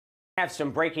Have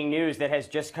some breaking news that has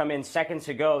just come in seconds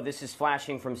ago. This is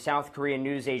flashing from South Korean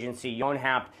news agency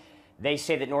Yonhap. They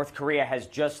say that North Korea has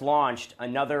just launched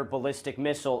another ballistic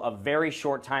missile a very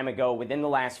short time ago, within the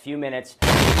last few minutes.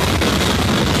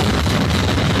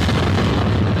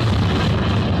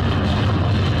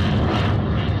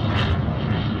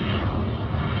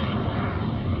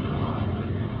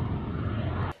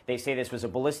 They say this was a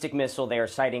ballistic missile. They are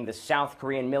citing the South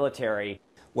Korean military.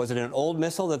 Was it an old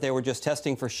missile that they were just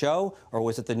testing for show, or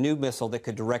was it the new missile that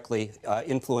could directly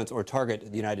influence or target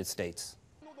the United States?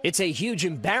 It's a huge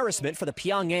embarrassment for the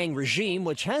Pyongyang regime,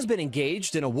 which has been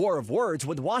engaged in a war of words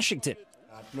with Washington.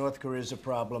 North Korea is a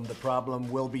problem. The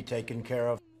problem will be taken care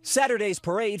of. Saturday's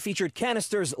parade featured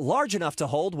canisters large enough to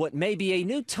hold what may be a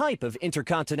new type of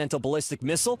intercontinental ballistic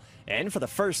missile, and for the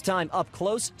first time up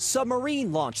close,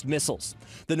 submarine-launched missiles.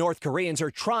 The North Koreans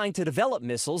are trying to develop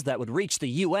missiles that would reach the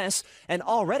U.S. and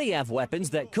already have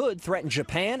weapons that could threaten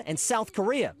Japan and South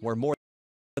Korea, where more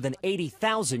than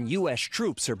 80,000 U.S.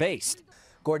 troops are based.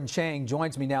 Gordon Chang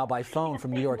joins me now by phone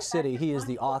from New York City. He is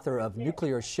the author of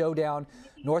Nuclear Showdown: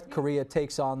 North Korea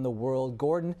Takes on the World.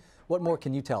 Gordon, what more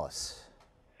can you tell us?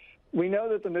 We know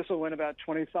that the missile went about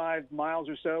 25 miles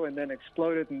or so and then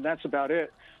exploded, and that's about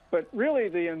it. But really,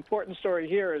 the important story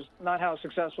here is not how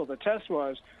successful the test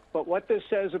was, but what this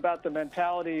says about the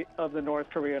mentality of the North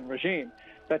Korean regime.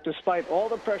 That despite all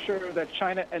the pressure that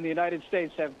China and the United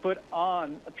States have put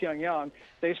on Pyongyang,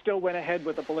 they still went ahead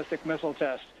with the ballistic missile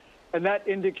test. And that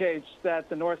indicates that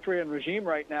the North Korean regime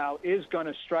right now is going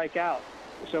to strike out.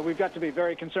 So we've got to be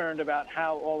very concerned about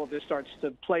how all of this starts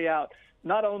to play out,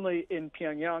 not only in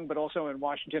Pyongyang, but also in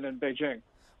Washington and Beijing.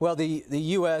 Well, the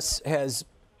U.S. has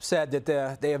said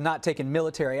that they have not taken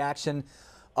military action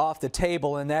off the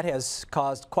table, and that has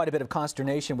caused quite a bit of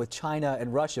consternation with China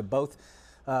and Russia, both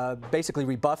basically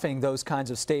rebuffing those kinds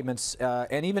of statements.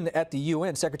 And even at the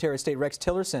UN, Secretary of State Rex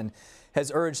Tillerson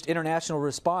has urged international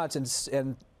response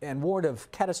and warned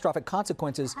of catastrophic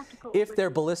consequences if their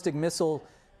ballistic missile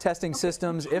testing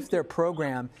systems, if their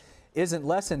program isn't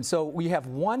lessened. So we have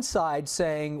one side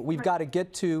saying we've got to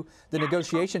get to the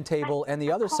negotiation table, and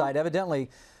the other side, evidently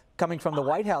coming from the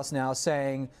White House now,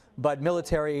 saying, but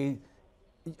military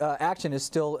action is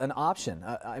still an option.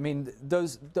 I mean,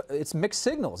 it's mixed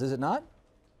signals, is it not?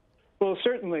 Well,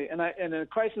 certainly. And in a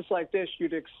crisis like this,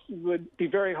 it would be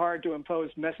very hard to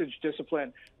impose message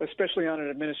discipline, especially on an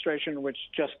administration which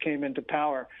just came into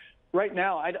power. Right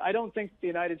now, I don't think the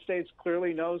United States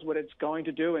clearly knows what it's going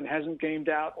to do and hasn't gamed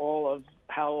out all of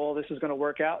how all this is going to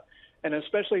work out. And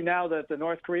especially now that the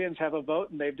North Koreans have a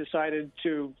vote and they've decided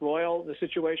to roil the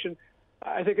situation,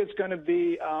 I think it's going to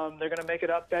be, they're going to make it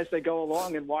up as they go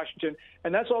along in Washington.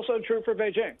 And that's also true for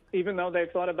Beijing. Even though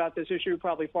they've thought about this issue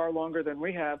probably far longer than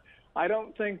we have, I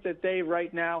don't think that they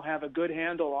right now have a good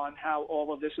handle on how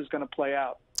all of this is going to play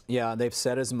out. Yeah, they've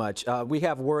said as much. We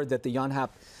have word that the Yonhap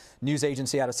news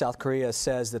agency out of South Korea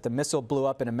says that the missile blew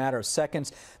up in a matter of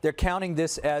seconds. They're counting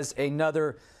this as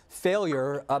another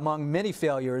failure among many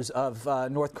failures of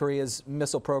North Korea's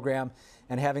missile program,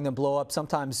 and having them blow up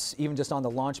sometimes even just on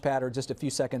the launch pad or just a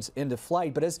few seconds into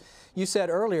flight. But as you said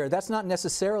earlier, that's not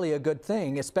necessarily a good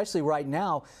thing, especially right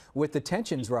now with the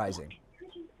tensions rising.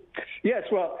 Yes,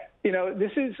 well, you know,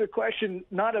 this is a question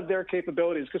not of their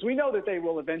capabilities, because we know that they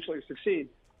will eventually succeed.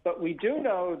 But we do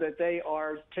know that they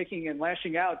are taking and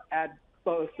lashing out at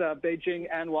both Beijing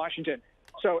and Washington.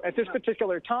 So at this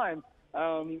particular time,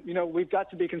 you know, we've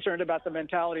got to be concerned about the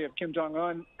mentality of Kim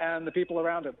Jong-un and the people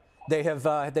around him.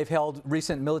 They've held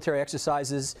recent military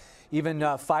exercises, even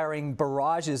firing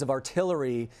barrages of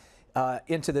artillery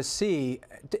into the sea.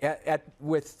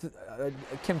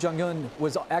 Kim Jong-un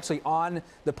was actually on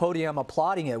the podium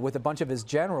applauding it with a bunch of his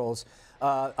generals,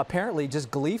 apparently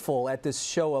just gleeful at this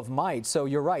show of might. So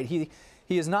you're right. He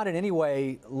is not in any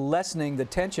way lessening the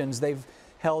tensions. They've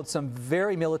held some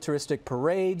very militaristic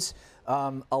parades,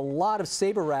 a lot of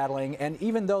saber rattling, and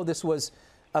even though this was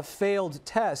a failed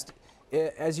test,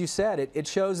 as you said, it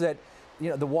shows that, you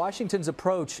know, the Washington's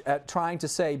approach at trying to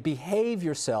say behave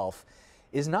yourself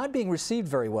is not being received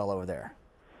very well over there.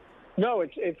 No,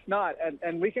 it's not.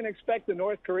 And we can expect the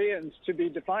North Koreans to be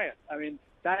defiant. I mean,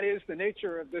 that is the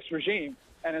nature of this regime.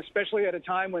 And especially at a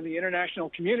time when the international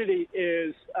community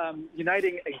is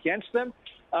uniting against them,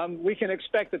 we can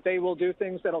expect that they will do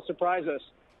things that'll surprise us.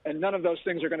 And none of those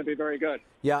things are going to be very good.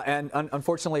 Yeah, and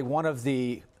unfortunately, one of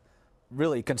the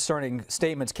really concerning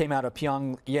statements came out of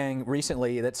Pyongyang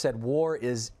recently that said war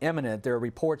is imminent. There are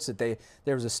reports that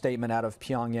there was a statement out of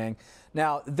Pyongyang.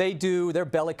 Now, they're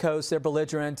bellicose, they're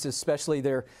belligerent, especially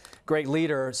their great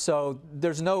leader. So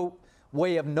there's no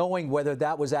way of knowing whether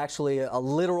that was actually a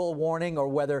literal warning or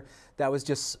whether that was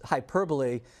just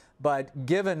hyperbole. But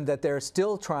given that they're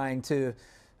still trying to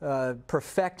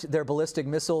perfect their ballistic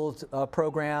missile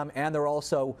program, and they're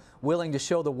also willing to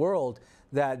show the world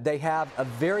that they have a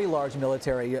very large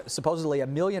military, supposedly a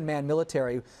 1 million-man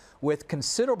military with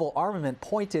considerable armament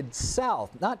pointed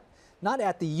south, not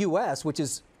at the U.S., which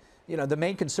is, you know, the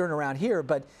main concern around here,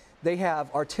 but they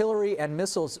have artillery and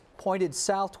missiles pointed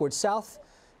south towards South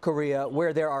Korea,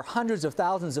 where there are hundreds of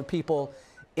thousands of people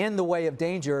in the way of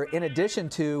danger, in addition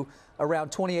to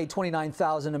around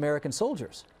 29,000 American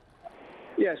soldiers.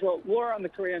 Yes, well, war on the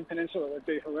Korean Peninsula would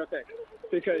be horrific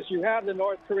because you have the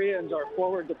North Koreans are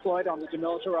forward deployed on the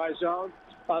demilitarized zone.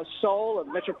 Seoul, a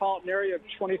metropolitan area of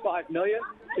 25 million,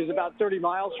 is about 30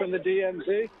 miles from the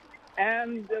DMZ.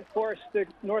 And, of course, the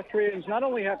North Koreans not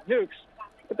only have nukes,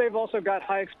 but they've also got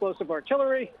high explosive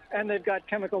artillery, and they've got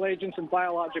chemical agents and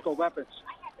biological weapons.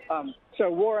 So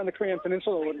war on the Korean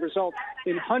Peninsula would result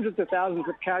in hundreds of thousands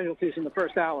of casualties in the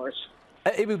first hours.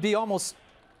 It would be almost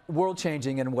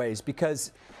world-changing in ways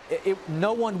because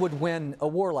no one would win a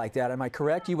war like that. Am I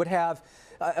correct? You would have,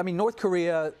 I mean, North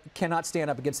Korea cannot stand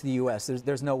up against the U.S.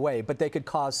 There's no way. But they could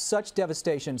cause such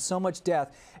devastation, so much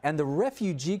death, and the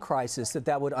refugee crisis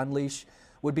that would unleash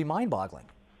would be mind-boggling.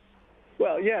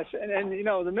 Well, yes, and you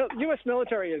know, the U.S.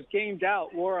 military has gamed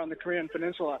out war on the Korean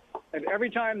Peninsula, and every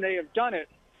time they have done it,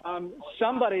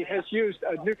 somebody has used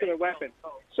a nuclear weapon.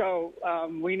 So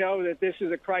we know that this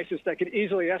is a crisis that could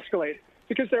easily escalate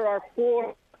because there are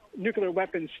 4 nuclear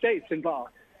weapon states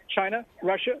involved: China,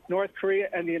 Russia, North Korea,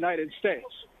 and the United States.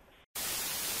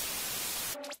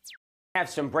 I have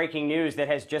some breaking news that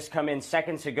has just come in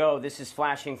seconds ago. This is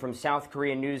flashing from South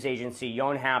Korean news agency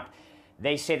Yonhap.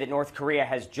 They say that North Korea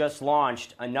has just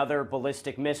launched another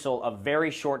ballistic missile a very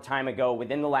short time ago,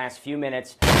 within the last few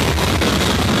minutes.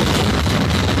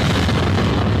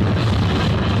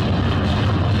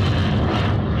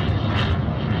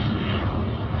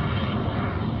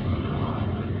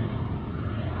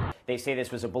 They say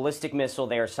this was a ballistic missile.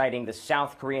 They are citing the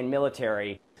South Korean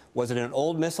military. Was it an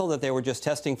old missile that they were just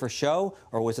testing for show,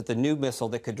 or was it the new missile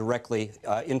that could directly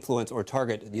influence or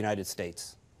target the United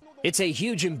States? It's a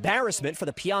huge embarrassment for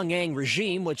the Pyongyang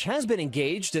regime, which has been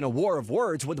engaged in a war of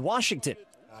words with Washington.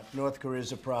 North Korea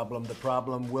is a problem. The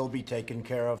problem will be taken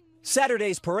care of.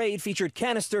 Saturday's parade featured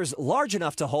canisters large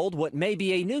enough to hold what may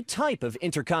be a new type of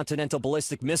intercontinental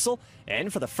ballistic missile,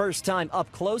 and for the first time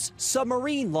up close,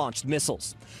 submarine-launched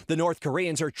missiles. The North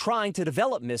Koreans are trying to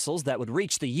develop missiles that would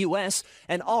reach the U.S.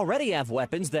 and already have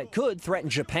weapons that could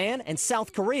threaten Japan and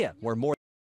South Korea, where more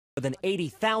than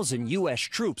 80,000 U.S.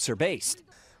 troops are based.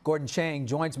 Gordon Chang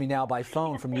joins me now by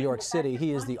phone from New York City.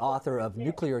 He is the author of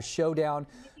Nuclear Showdown: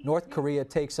 North Korea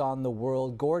Takes on the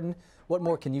World. Gordon, what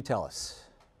more can you tell us?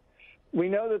 We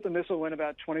know that the missile went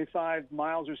about 25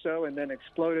 miles or so and then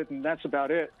exploded, and that's about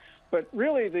it. But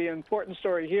really, the important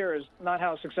story here is not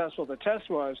how successful the test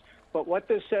was, but what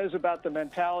this says about the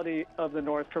mentality of the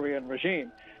North Korean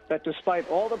regime. That despite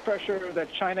all the pressure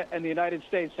that China and the United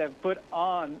States have put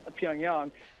on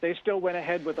Pyongyang, they still went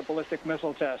ahead with the ballistic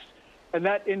missile test. And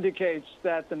that indicates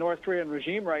that the North Korean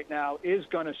regime right now is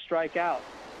going to strike out.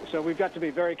 So we've got to be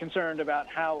very concerned about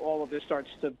how all of this starts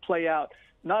to play out,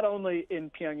 not only in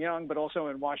Pyongyang, but also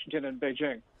in Washington and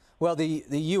Beijing. Well, the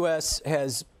U.S.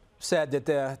 has said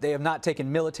that they have not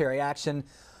taken military action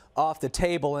off the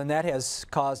table, and that has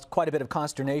caused quite a bit of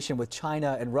consternation with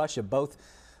China and Russia, both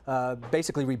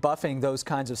basically rebuffing those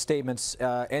kinds of statements.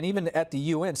 And even at the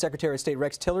UN, Secretary of State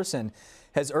Rex Tillerson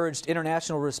has urged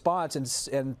international response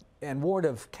and warned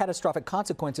of catastrophic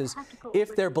consequences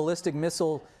if their ballistic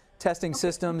missile testing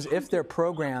systems, if their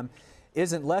program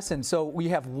isn't lessened. So we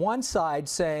have one side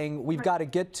saying we've got to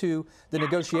get to the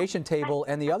negotiation table,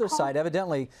 and the other side,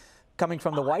 evidently coming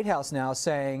from the White House now,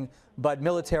 saying, but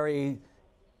military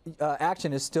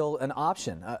action is still an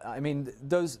option. I mean,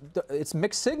 it's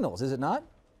mixed signals, is it not?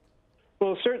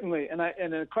 Well, certainly. And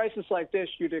in a crisis like this,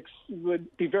 it would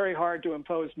be very hard to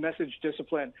impose message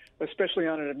discipline, especially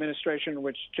on an administration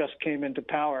which just came into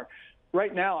power.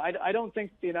 Right now, I don't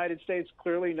think the United States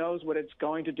clearly knows what it's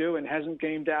going to do and hasn't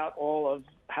gamed out all of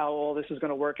how all this is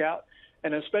going to work out.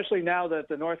 And especially now that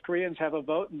the North Koreans have a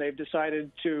vote and they've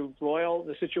decided to roil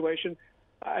the situation,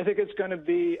 I think it's going to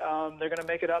be, they're going to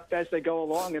make it up as they go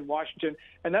along in Washington.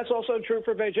 And that's also true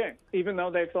for Beijing. Even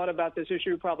though they've thought about this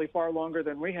issue probably far longer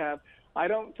than we have, I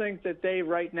don't think that they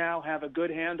right now have a good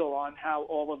handle on how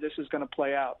all of this is going to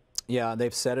play out. Yeah,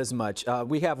 they've said as much.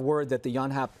 We have word that the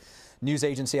Yonhap news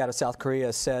agency out of South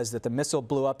Korea says that the missile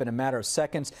blew up in a matter of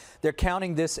seconds. They're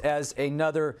counting this as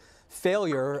another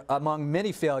failure among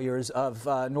many failures of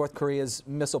North Korea's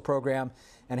missile program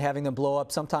and having them blow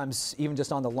up, sometimes even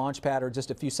just on the launch pad or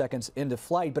just a few seconds into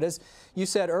flight. But as you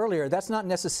said earlier, that's not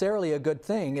necessarily a good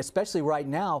thing, especially right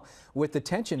now with the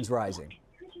tensions rising.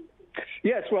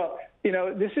 Yes, well, you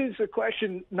know, this is a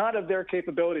question not of their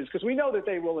capabilities, because we know that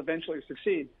they will eventually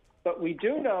succeed. But we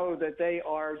do know that they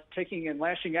are taking and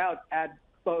lashing out at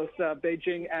both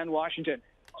Beijing and Washington.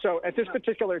 So at this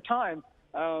particular time,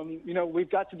 you know, we've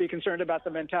got to be concerned about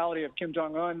the mentality of Kim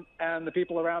Jong-un and the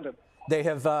people around him.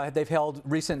 They've held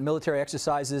recent military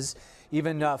exercises,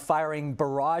 even firing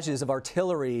barrages of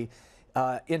artillery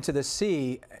into the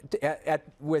sea.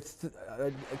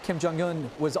 Kim Jong-un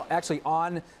was actually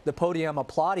on the podium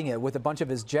applauding it with a bunch of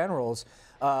his generals,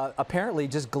 apparently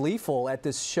just gleeful at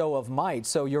this show of might.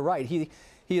 So you're right. He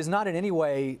is not in any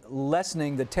way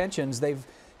lessening the tensions. They've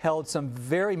held some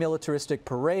very militaristic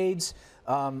parades,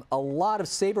 a lot of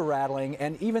saber rattling,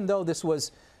 and even though this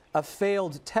was a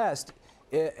failed test,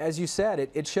 as you said,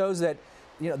 it shows that,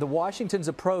 you know, the Washington's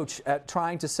approach at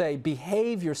trying to say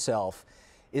behave yourself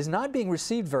is not being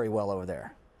received very well over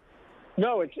there.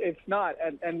 No, it's not,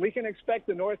 and we can expect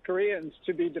the North Koreans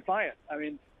to be defiant. I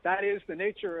mean, that is the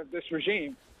nature of this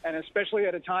regime, and especially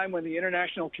at a time when the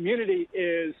international community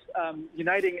is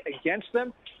uniting against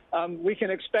them, we can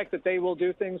expect that they will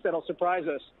do things that'll surprise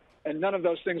us, and none of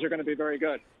those things are going to be very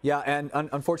good. Yeah, and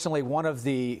unfortunately, one of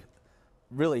the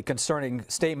really concerning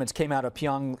statements came out of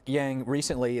Pyongyang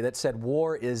recently that said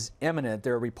war is imminent.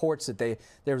 There are reports that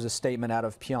there was a statement out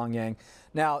of Pyongyang.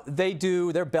 Now,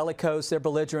 they're bellicose, they're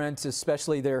belligerent,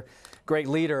 especially their great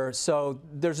leader, so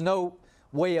there's no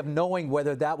way of knowing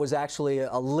whether that was actually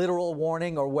a literal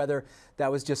warning or whether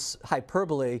that was just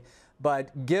hyperbole.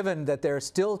 But given that they're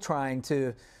still trying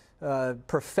to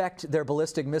perfect their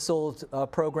ballistic missile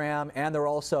program, and they're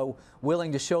also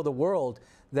willing to show the world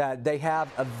that they have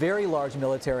a very large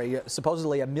military,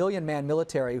 supposedly a 1 million-man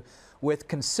military with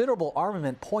considerable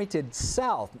armament pointed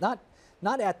south, not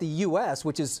at the U.S.,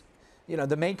 which is, you know,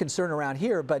 the main concern around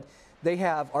here, but they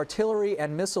have artillery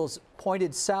and missiles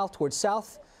pointed south towards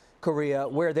South Korea,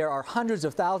 where there are hundreds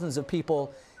of thousands of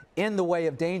people in the way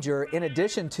of danger, in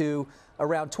addition to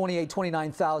around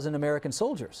 29,000 American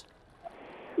soldiers.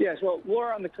 Yes, well,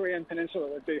 war on the Korean Peninsula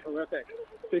would be horrific,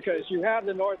 because you have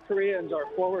the North Koreans are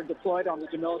forward deployed on the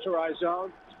demilitarized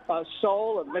zone.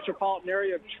 Seoul, a metropolitan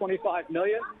area of 25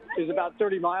 million, is about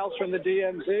 30 miles from the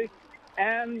DMZ.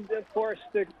 And, of course,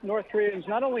 the North Koreans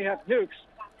not only have nukes,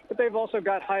 but they've also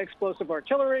got high explosive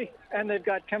artillery, and they've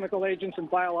got chemical agents and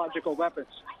biological weapons.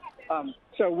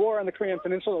 So war on the Korean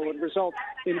Peninsula would result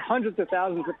in hundreds of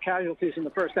thousands of casualties in the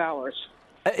first hours.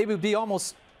 It would be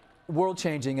almost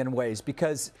world-changing in ways,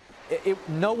 because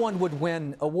no one would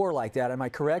win a war like that. Am I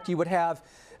correct? You would have,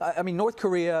 I mean, North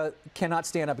Korea cannot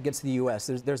stand up against the U.S.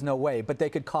 There's no way. But they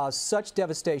could cause such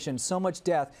devastation, so much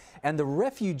death, and the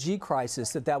refugee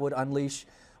crisis that would unleash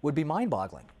would be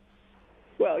mind-boggling.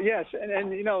 Well, yes,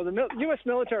 and you know, the U.S.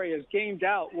 military has gamed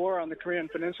out war on the Korean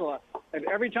Peninsula, and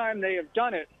every time they have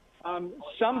done it,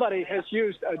 somebody has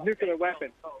used a nuclear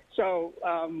weapon. So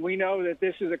we know that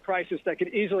this is a crisis that could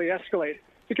easily escalate,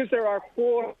 because there are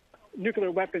 4 nuclear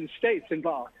weapon states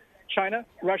involved: China,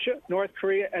 Russia, North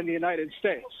Korea, and the United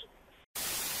States.